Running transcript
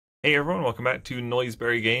Hey everyone, welcome back to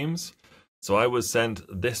Noiseberry Games. So I was sent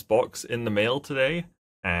this box in the mail today,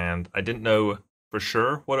 and I didn't know for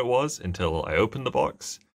sure what it was until I opened the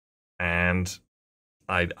box, and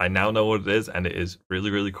I now know what it is, and it is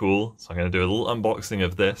really cool. So I'm going to do a little unboxing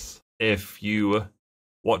of this. If you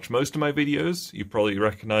watch most of my videos, you probably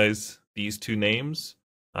recognize these two names.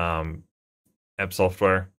 Ebb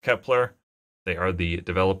Software, Kepler. They are the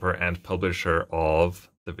developer and publisher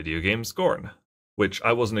of the video game Scorn, which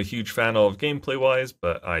I wasn't a huge fan of gameplay-wise,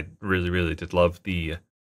 but I really did love the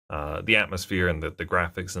atmosphere and the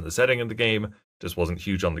graphics and the setting of the game. Just wasn't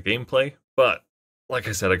huge on the gameplay. But like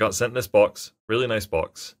I said, I got sent this box, really nice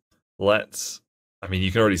box. I mean,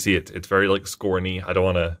 you can already see it. It's very like Scorny. I don't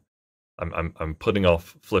want to. I'm putting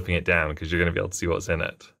off flipping it down because you're going to be able to see what's in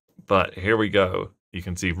it. But here we go. You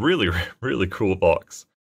can see really cool box.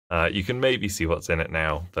 You can maybe see what's in it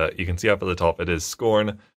now, but you can see up at the top it is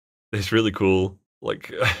Scorn. This really cool,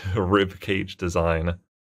 like, rib cage design.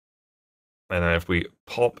 And then if we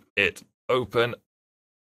pop it open,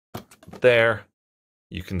 there,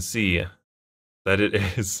 you can see that it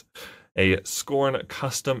is a Scorn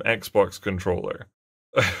custom Xbox controller,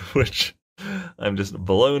 which I'm just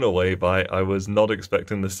blown away by. I was not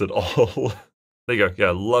expecting this at all. There you go.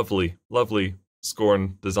 Yeah, lovely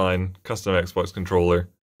Scorn design, custom Xbox controller.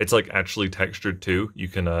 It's like actually textured too. You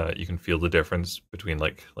can feel the difference between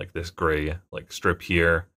like this gray like strip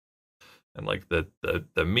here and like the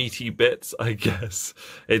meaty bits, I guess.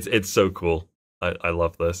 It's so cool. I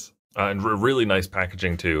love this. And really nice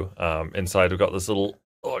packaging too. Inside we've got this little,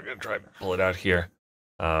 I'm gonna try and pull it out here.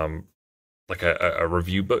 Like a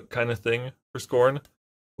review book kind of thing for Scorn,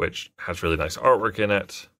 which has really nice artwork in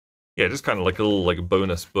it. Yeah, just kind of like a little like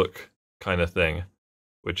bonus book kind of thing,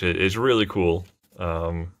 which is really cool.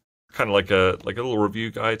 Kind of like a little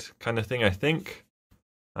review guide kind of thing, I think.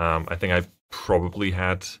 I think I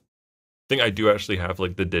do actually have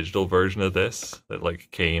like the digital version of this that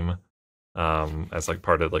like came as like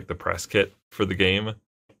part of like the press kit for the game,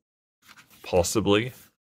 possibly.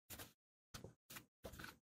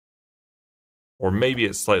 Or maybe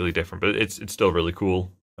it's slightly different, but it's still really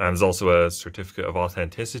cool. And there's also a certificate of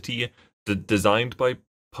authenticity designed by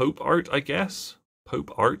Pope Art, I guess.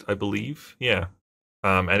 Pope Art, I believe. Yeah.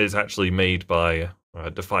 And it's actually made by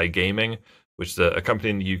Defy Gaming, which is a company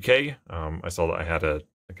in the UK. I saw that I had a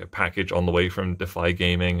package on the way from Defy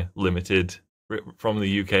Gaming Limited from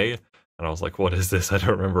the UK, and I was like, what is this? I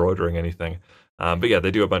don't remember ordering anything. But yeah, they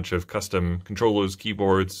do a bunch of custom controllers,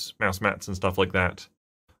 keyboards, mouse mats, and stuff like that.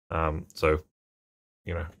 So,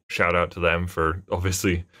 you know, shout out to them for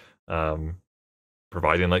obviously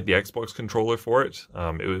providing like the Xbox controller for it.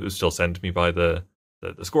 It was still sent to me by the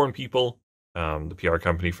Scorn people, the PR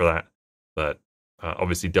company for that, but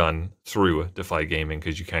obviously done through Defy Gaming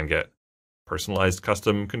because you can get personalized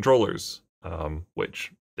custom controllers,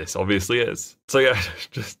 which this obviously is. So yeah,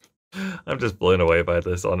 I'm just blown away by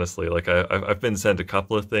this, honestly. Like I've been sent a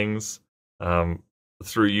couple of things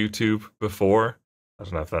through YouTube before. I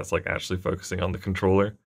don't know if that's like actually focusing on the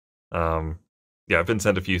controller. Yeah, I've been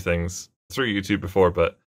sent a few things through YouTube before,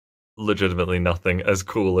 but legitimately nothing as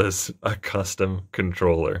cool as a custom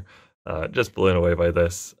controller. Just blown away by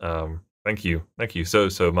this. Thank you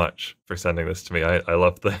so much for sending this to me. I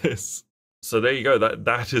love this. So there you go.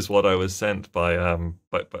 That is what I was sent by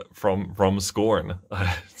from Scorn.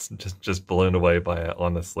 It's just blown away by it.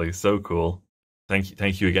 Honestly, so cool.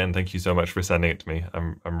 Thank you again. Thank you so much for sending it to me.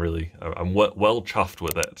 I'm well chuffed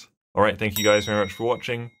with it. All right, thank you guys very much for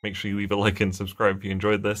watching. Make sure you leave a like and subscribe if you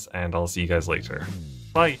enjoyed this, and I'll see you guys later.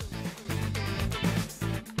 Bye.